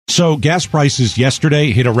So gas prices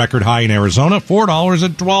yesterday hit a record high in Arizona,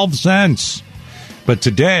 $4.12. But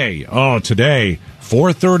today,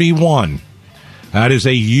 $4.31. That is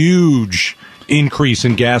a huge increase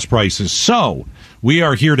in gas prices. So we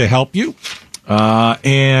are here to help you.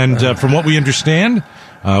 And from what we understand,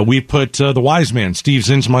 we put the wise man, Steve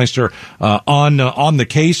Zinsmeister, on the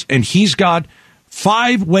case, and he's got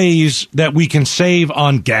 5 ways that we can save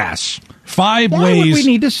on gas. 5 Why ways. Would we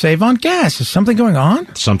need to save on gas? Is something going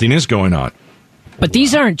on? Something is going on. But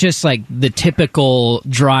these aren't just like the typical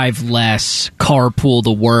drive less, carpool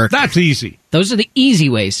to work. That's easy. Those are the easy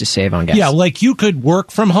ways to save on gas. Yeah, like you could work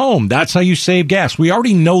from home. That's how you save gas. We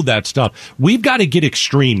already know that stuff. We've got to get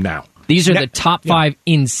extreme now. These are the top 5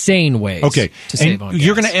 insane ways to save on gas.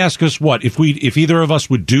 You're going to ask us what? If either of us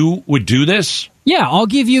would do this? Yeah, I'll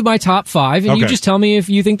give you my top 5, and you just tell me if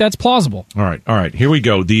you think that's plausible. All right. Here we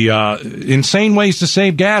go. The insane ways to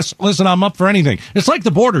save gas. Listen, I'm up for anything. It's like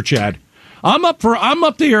the border, Chad. I'm up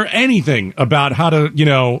to hear anything about how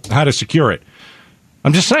to secure it.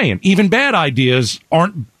 I'm just saying, even bad ideas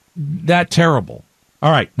aren't that terrible.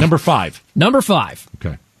 All right, number 5. Number 5.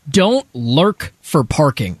 Okay. Don't lurk for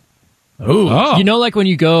parking. Ooh. Oh. You know, like when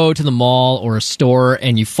you go to the mall or a store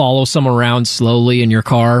and you follow someone around slowly in your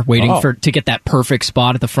car, waiting to get that perfect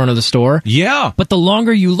spot at the front of the store? Yeah. But the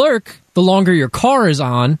longer you lurk, the longer your car is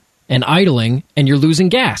on and idling, and you're losing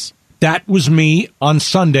gas. That was me on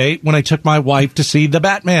Sunday when I took my wife to see the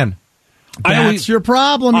Batman. That's your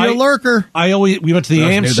problem. You're a lurker. We went to the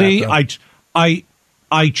AMC.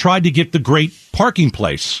 I tried to get the great parking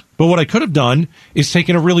place, but what I could have done is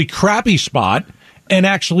taken a really crappy spot and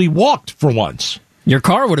actually walked for once. Your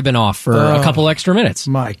car would have been off for a couple extra minutes.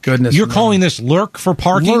 My goodness. You're calling this lurk for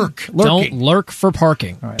parking? Lurking. Don't lurk for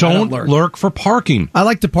parking. Right, don't lurk for parking. I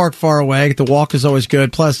like to park far away. The walk is always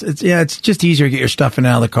good. Plus, it's just easier to get your stuff in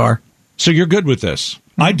and out of the car. So you're good with this.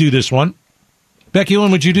 I'd do this one. Becky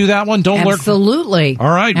Lynn, would you do that one? Don't lurk. Absolutely. All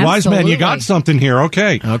right, wise man, you got something here.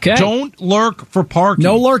 Okay. Don't lurk for parking.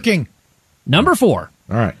 No lurking. Number 4.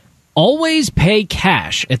 All right. Always pay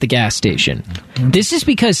cash at the gas station. This is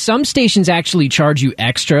because some stations actually charge you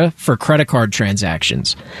extra for credit card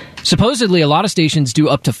transactions. Supposedly, a lot of stations do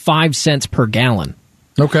up to 5 cents per gallon.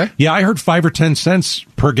 Okay. Yeah, I heard 5 or 10 cents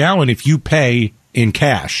per gallon if you pay in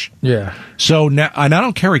cash. Yeah. So now, and I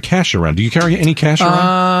don't carry cash around. Do you carry any cash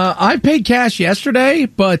around? I paid cash yesterday,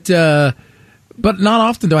 but not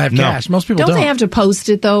often do I have cash. Most people don't. Don't they have to post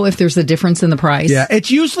it, though, if there's a difference in the price? Yeah,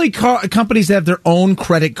 it's usually companies that have their own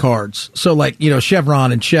credit cards. So like,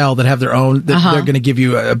 Chevron and Shell that have their own, they're going to give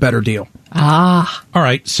you a better deal. Ah. All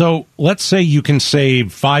right, so let's say you can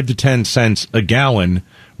save 5 to 10 cents a gallon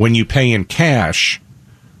when you pay in cash.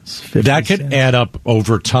 That could add up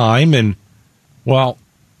over time, and, well,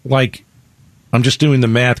 like, I'm just doing the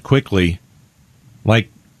math quickly. Like,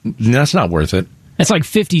 that's not worth it. That's like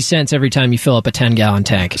 50 cents every time you fill up a 10-gallon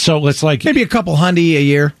tank. So let's like... Maybe a couple hundy a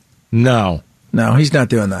year. No, he's not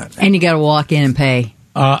doing that. And you got to walk in and pay.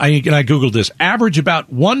 I Googled this. Average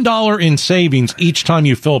about $1 in savings each time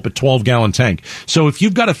you fill up a 12-gallon tank. So if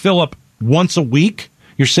you've got to fill up once a week,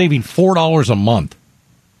 you're saving $4 a month.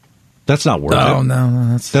 That's not worth it. Oh,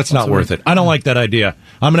 no. That's not worth it. I don't like that idea.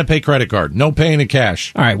 I'm going to pay credit card. No paying in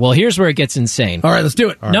cash. All right, well, here's where it gets insane. All right, let's do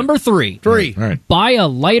it. Number 3. All right. Buy a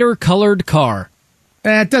lighter-colored car.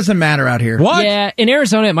 It doesn't matter out here. What? Yeah, in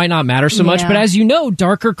Arizona it might not matter so much, but as you know,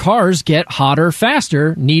 darker cars get hotter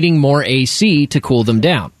faster, needing more AC to cool them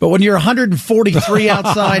down. But when you're 143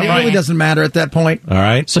 outside, it really doesn't matter at that point. All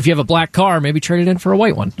right. So if you have a black car, maybe trade it in for a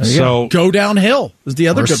white one. So go downhill is the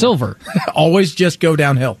other or good silver. Always just go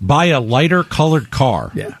downhill. Buy a lighter colored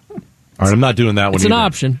car. Yeah. All right, I'm not doing that one It's either. an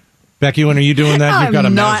option. Becky, when are you doing that? You've got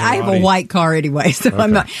a I have a white car anyway, so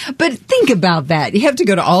I'm not. But think about that. You have to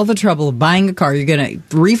go to all the trouble of buying a car. You're going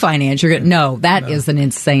to refinance. That is an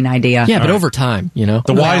insane idea. Yeah, but over time, The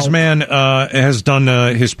wise man has done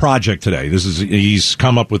his project today. He's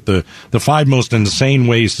come up with the 5 most insane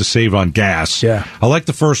ways to save on gas. Yeah. I like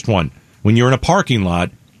the first one. When you're in a parking lot,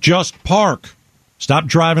 just park. Stop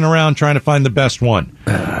driving around trying to find the best one.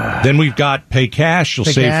 Then we've got pay cash. You'll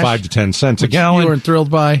save 5 to 10 cents a gallon. You weren't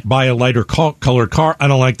thrilled by. Buy a lighter colored car. I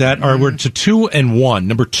don't like that. All right, we're to 2 and 1.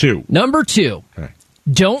 Number 2. Number 2. Okay.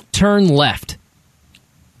 Don't turn left.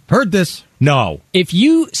 Heard this. No. If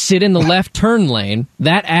you sit in the left turn lane,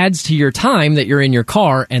 that adds to your time that you're in your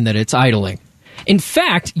car and that it's idling. In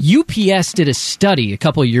fact, UPS did a study a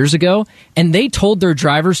couple of years ago, and they told their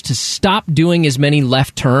drivers to stop doing as many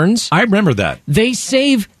left turns. I remember that. They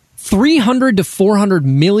save $300 to $400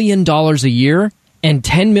 million a year and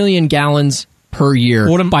 10 million gallons per year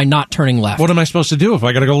by not turning left. What am I supposed to do if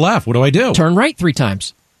I got to go left? What do I do? Turn right 3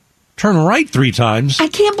 times. turn right 3 times. I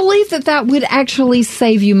can't believe that would actually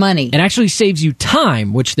save you money. It actually saves you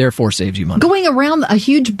time, which therefore saves you money. Going around a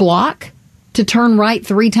huge block to turn right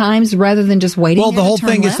 3 times rather than just waiting. Well, the whole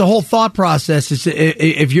thing left? is the whole thought process is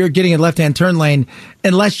if you're getting a left-hand turn lane,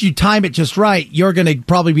 unless you time it just right, you're going to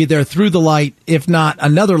probably be there through the light, if not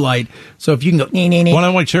another light. So if you can go, Why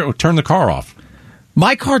don't we turn the car off?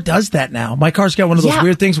 My car does that now. My car's got one of those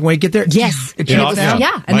weird things when we get there. Yes. It shuts down.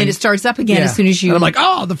 And then it starts up again as soon as you... And I'm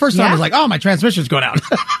like, the first time I was like, my transmission's going out.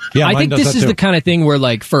 Yeah, I think this is the kind of thing where,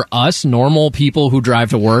 like, for us, normal people who drive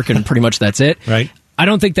to work and pretty much that's it. Right. I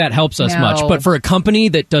don't think that helps us No. much. But for a company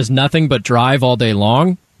that does nothing but drive all day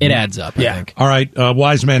long, it adds up, I think. All right,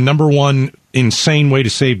 wise man, number 1 insane way to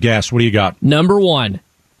save gas. What do you got? Number 1,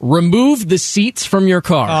 remove the seats from your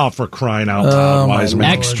car. Oh, for crying out loud, wise man.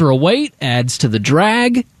 Extra weight adds to the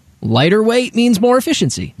drag. Lighter weight means more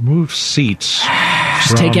efficiency. Move seats.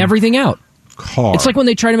 Just take everything out. Car. It's like when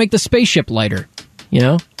they try to make the spaceship lighter, you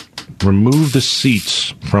know? Remove the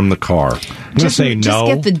seats from the car. I'm going to say no. Just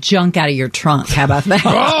get the junk out of your trunk. How about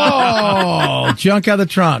that? Junk out of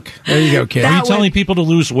the trunk. There you go, kid. Are you telling people to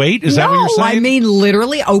lose weight? Is that what you're saying? I mean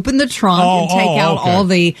literally open the trunk and take out all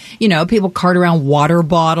the, people cart around water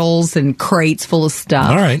bottles and crates full of stuff.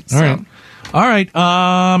 All right.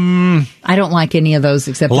 I don't like any of those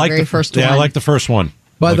except the very first one. Yeah, I like the first one.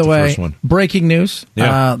 By the way, first one. breaking news.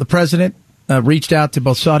 Yeah. The president reached out to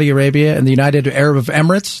both Saudi Arabia and the United Arab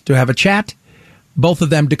Emirates to have a chat. Both of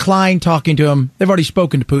them declined talking to him. They've already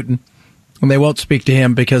spoken to Putin, and they won't speak to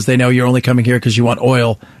him because they know you're only coming here because you want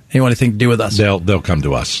oil and you want anything to do with us. They'll come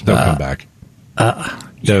to us. They'll come back.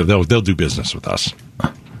 They'll do business with us.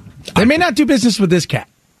 They may not do business with this cat.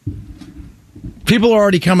 People are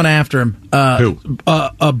already coming after him. Who?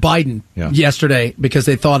 Biden yesterday because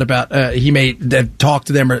they thought about he may talk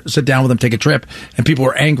to them or sit down with them, take a trip, and people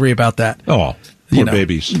were angry about that. Oh, poor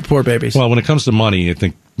babies. Poor babies. Well, when it comes to money, I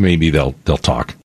think maybe they'll talk.